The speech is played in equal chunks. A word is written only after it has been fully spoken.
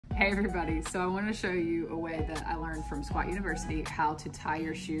Hey everybody, so I want to show you a way that I learned from Squat University how to tie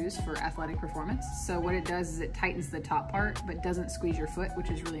your shoes for athletic performance. So what it does is it tightens the top part but doesn't squeeze your foot,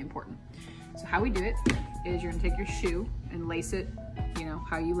 which is really important. So how we do it is you're gonna take your shoe and lace it, you know,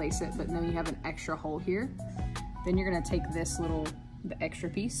 how you lace it, but then you have an extra hole here. Then you're gonna take this the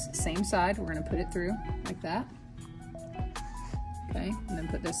extra piece, same side, we're gonna put it through like that. Okay, and then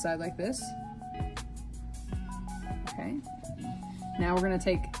put this side like this. Okay. Now we're gonna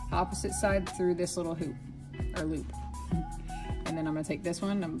take opposite side through this little hoop, or loop. And then I'm gonna take this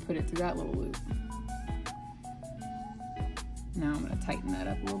one and I'm gonna put it through that little loop. Now I'm gonna tighten that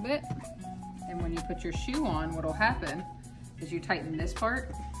up a little bit. And when you put your shoe on, what'll happen is you tighten this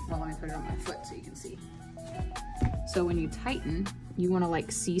part. Well, let me put it on my foot so you can see. So when you tighten, you wanna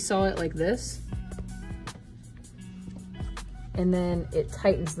like seesaw it like this. And then it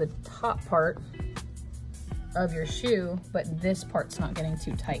tightens the top part of your shoe, but this part's not getting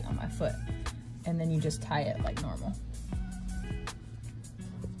too tight on my foot. And then you just tie it like normal.